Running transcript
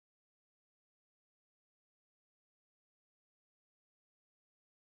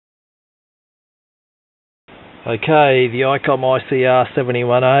Okay, the Icom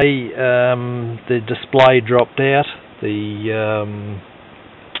IC-R71A, the display dropped out, the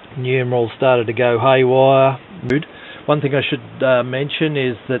numerals started to go haywire. One thing I should mention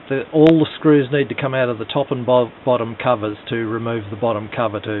is that all the screws need to come out of the top and bottom covers to remove the bottom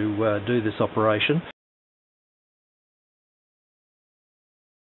cover to do this operation.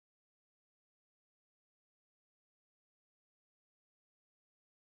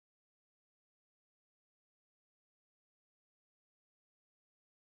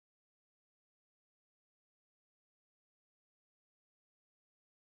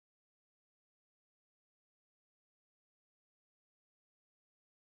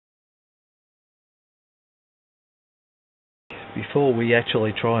 Before we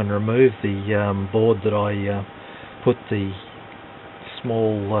actually try and remove the board that I put the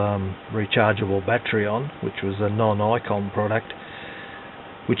small rechargeable battery on, which was a non-Icom product,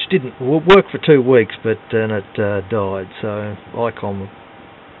 which didn't work for 2 weeks, but then it died. So Icom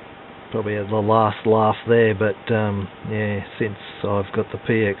probably had the last laugh there, but yeah, since I've got the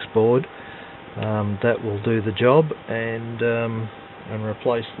PIEXX board, that will do the job and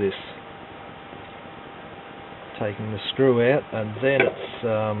replace this. Taking the screw out, and then it's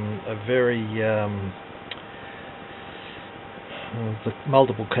a very the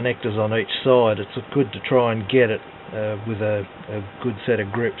multiple connectors on each side. It's good to try and get it with a good set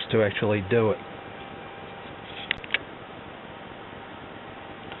of grips to actually do it.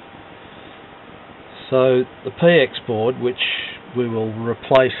 So the PIEXX board, which we will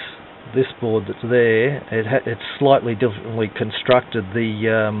replace this board that's there, it's slightly differently constructed.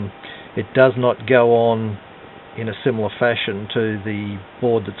 It does not go on in a similar fashion to the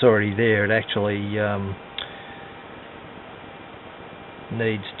board that's already there. It actually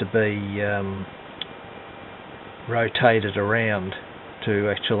needs to be rotated around to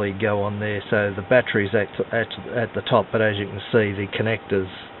actually go on there. So the battery's at the top, but as you can see, the connectors,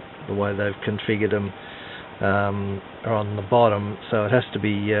 the way they've configured them, are on the bottom, so it has to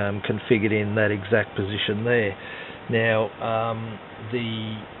be configured in that exact position there. Now,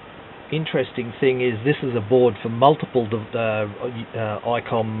 the interesting thing is this is a board for multiple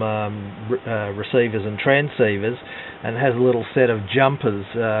Icom receivers and transceivers, and has a little set of jumper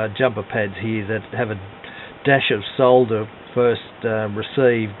pads here that have a dash of solder first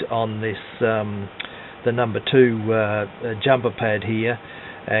received on this the number 2 jumper pad here,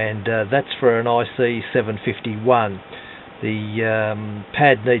 and that's for an IC-751. The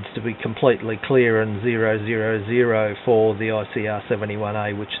pad needs to be completely clear and 000 for the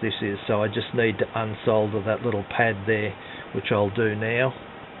IC-R71A, which this is, so I just need to unsolder that little pad there, which I'll do now.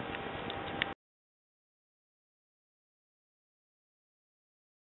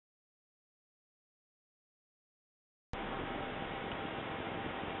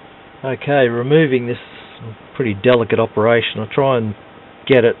 Okay, removing this pretty delicate operation. I'll try and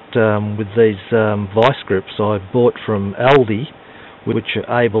get it with these vice grips I bought from Aldi, which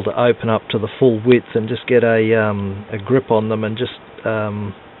are able to open up to the full width, and just get a grip on them and just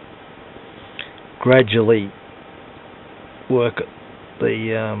gradually work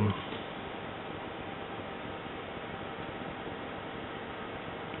the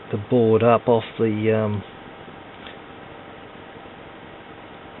board up off the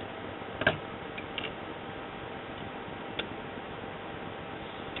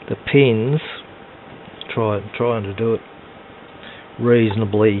pins, trying to do it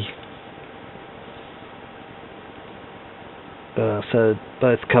reasonably so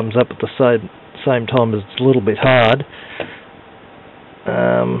both comes up at the same time. As it's a little bit hard.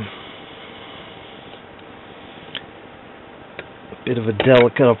 A bit of a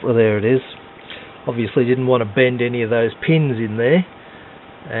delicate, there it is. Obviously didn't want to bend any of those pins in there,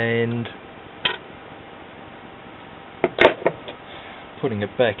 and putting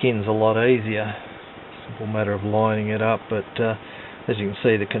it back in is a lot easier. Simple matter of lining it up, but as you can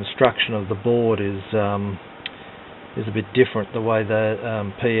see, the construction of the board is a bit different. The way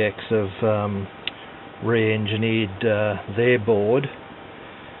the PIEXX have re-engineered their board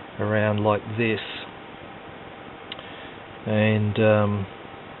around like this, and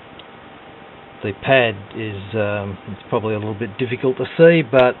the pad is it's probably a little bit difficult to see,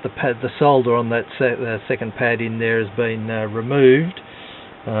 but the solder on that second pad in there has been removed.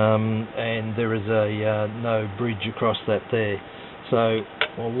 And there is a no bridge across that there, so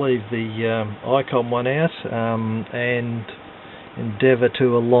I'll leave the Icom one out and endeavour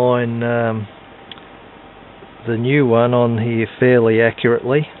to align the new one on here fairly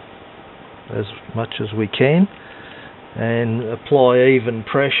accurately, as much as we can, and apply even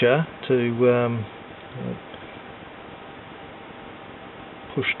pressure to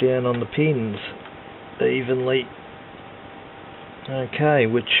push down on the pins evenly. Okay,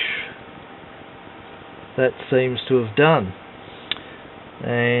 which that seems to have done.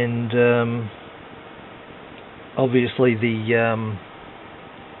 And obviously the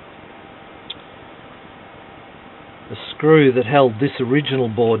screw that held this original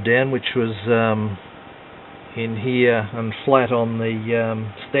board down, which was in here and flat on the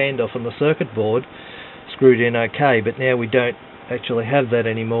standoff on the circuit board, screwed in okay, but now we don't actually have that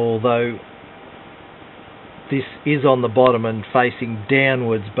anymore, although this is on the bottom and facing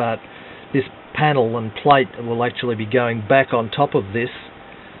downwards, but this panel and plate will actually be going back on top of this,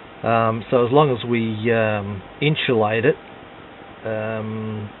 so as long as we insulate it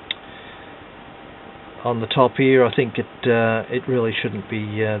on the top here, I think it really shouldn't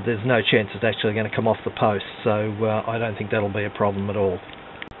be, there's no chance it's actually going to come off the post, so I don't think that'll be a problem at all.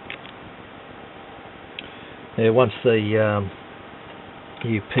 Yeah, once the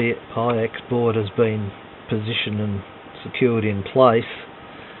PIEXX board has been positioned and secured in place,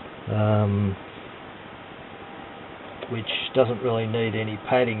 which doesn't really need any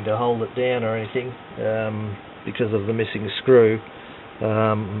padding to hold it down or anything because of the missing screw,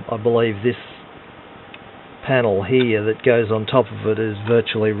 I believe this panel here that goes on top of it is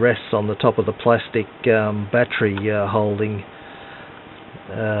virtually rests on the top of the plastic battery holding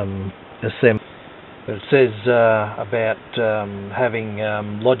assembly. But it says about having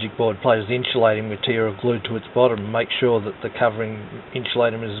logic board plate as insulating material glued to its bottom. Make sure that the covering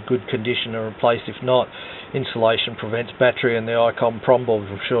insulatum is in good condition and replaced. If not, insulation prevents battery and the Icom prom board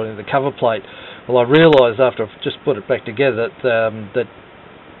from shorting the cover plate. Well, I realised after I've just put it back together that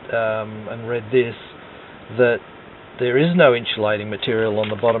and read this, that there is no insulating material on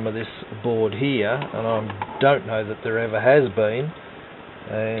the bottom of this board here, and I don't know that there ever has been.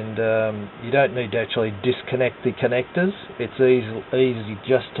 And you don't need to actually disconnect the connectors. It's easy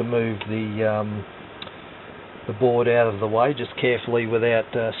just to move the board out of the way, just carefully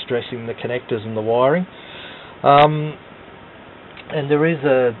without stressing the connectors and the wiring. And there is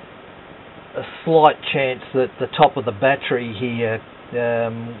a slight chance that the top of the battery here,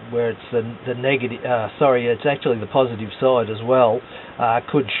 where it's the negative, it's actually the positive side as well,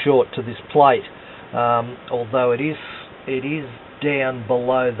 could short to this plate. Although it is down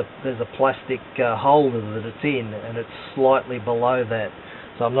below there's a plastic holder that it's in, and it's slightly below that,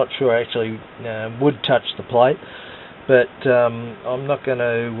 so I'm not sure I actually would touch the plate, but I'm not going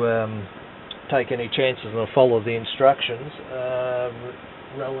to take any chances and I'll follow the instructions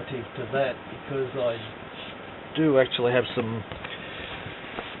relative to that, because I do actually have some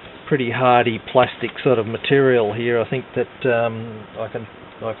pretty hardy plastic sort of material here, I think, that I can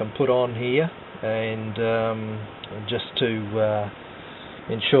put on here, and just to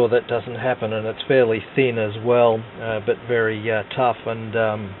ensure that doesn't happen. And it's fairly thin as well, but very tough, and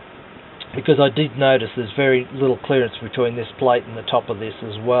because I did notice there's very little clearance between this plate and the top of this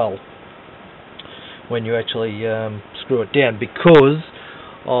as well when you actually screw it down, because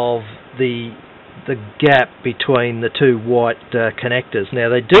of the gap between the two white connectors. Now,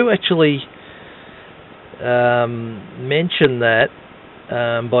 they do actually mention that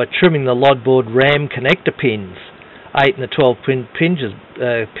by trimming the LOD board RAM connector pins, 8 and the 12 pin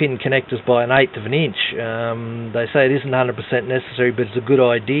connectors by 1/8 of an inch. They say it isn't 100% necessary, but it's a good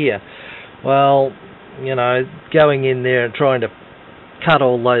idea. Well, you know, going in there and trying to cut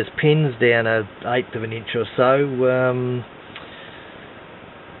all those pins down 1/8 of an inch or so,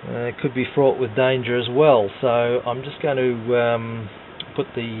 it could be fraught with danger as well. So I'm just going to put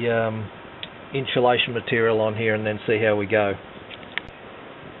the insulation material on here and then see how we go.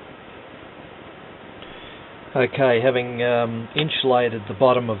 Okay, having insulated the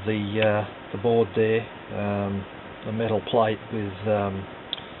bottom of the board there, the metal plate with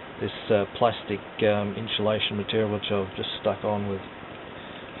this plastic insulation material, which I've just stuck on with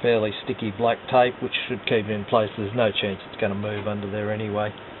fairly sticky black tape, which should keep it in place. There's no chance it's going to move under there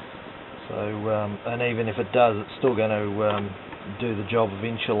anyway. So, and even if it does, it's still going to do the job of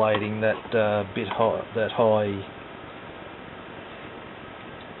insulating that that high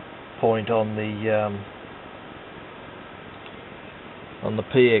point on the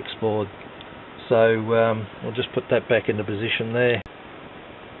PIEXX board. So we'll just put that back into position there.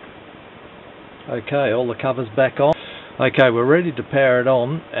 Okay, all the covers back on. Okay, we're ready to power it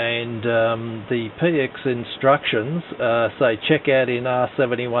on, and the PIEXX instructions say check out in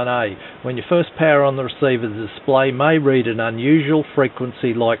R71A. When you first power on the receiver, the display may read an unusual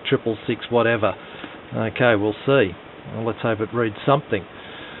frequency like 666 whatever. Okay, we'll see. Well, let's hope it reads something.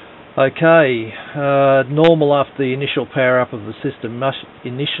 Okay, normal after the initial power up of the system. Must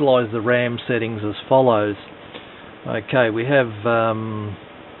initialize the RAM settings as follows. Okay, we have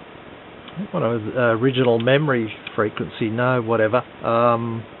what was original memory frequency? No, whatever.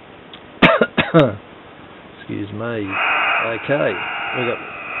 Excuse me. Okay,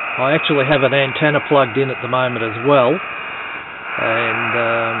 I actually have an antenna plugged in at the moment as well, and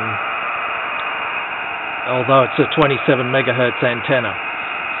although it's a 27 megahertz antenna,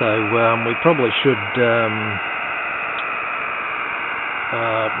 so we probably should.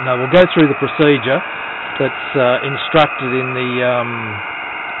 No, we'll go through the procedure that's instructed in the.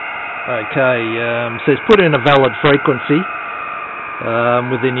 Says put in a valid frequency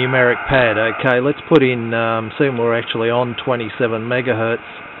with the numeric pad. Okay, let's put in. Seeing we're actually on 27 megahertz.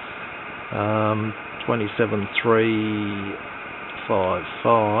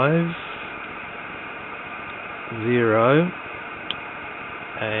 27.355 0,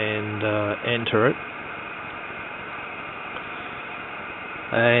 and enter it.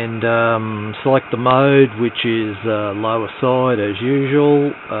 And select the mode, which is lower side as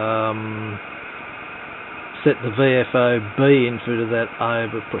usual. Set the VFO-B input of that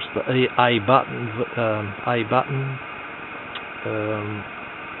over, press the A button.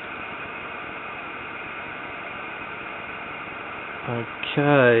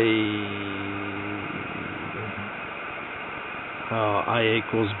 Okay. Oh, A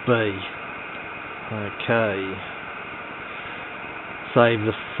equals B. Okay. Save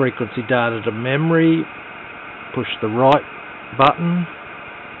the frequency data to memory, push the right button,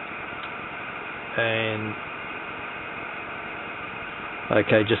 and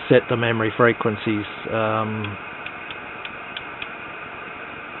okay, just set the memory frequencies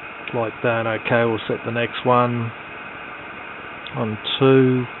like that. Okay, we'll set the next one on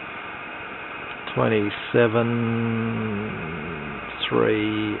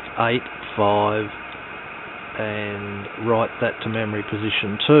 2.27.385 and write that to memory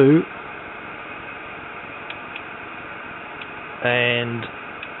position 2, and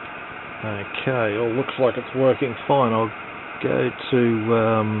okay, all looks like it's working fine. I'll go to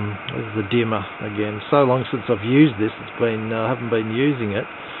there's the dimmer again. So long since I've used this, it's been I haven't been using it.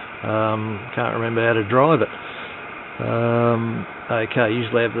 Can't remember how to drive it. Okay,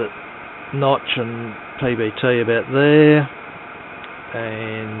 usually have the notch and PBT about there,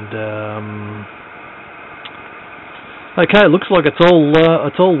 and okay, looks like it's all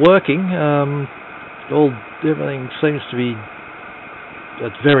working. Everything seems to be.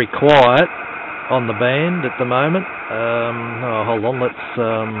 It's very quiet on the band at the moment. Oh, hold on. Let's.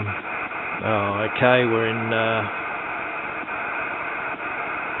 Okay, we're in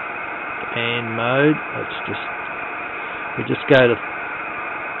band mode. We just go to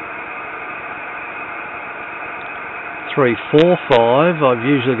 345. I've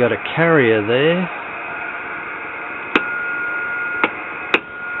usually got a carrier there.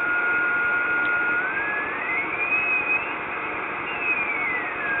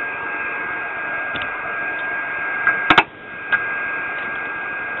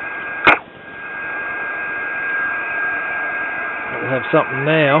 We'll have something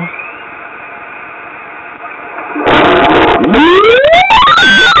now.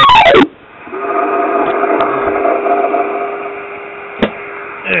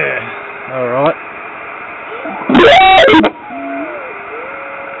 Alright.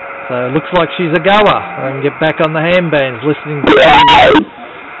 So it looks like she's a goer. I can get back on the handbands, listen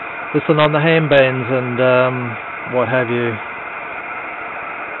on the handbands and what have you.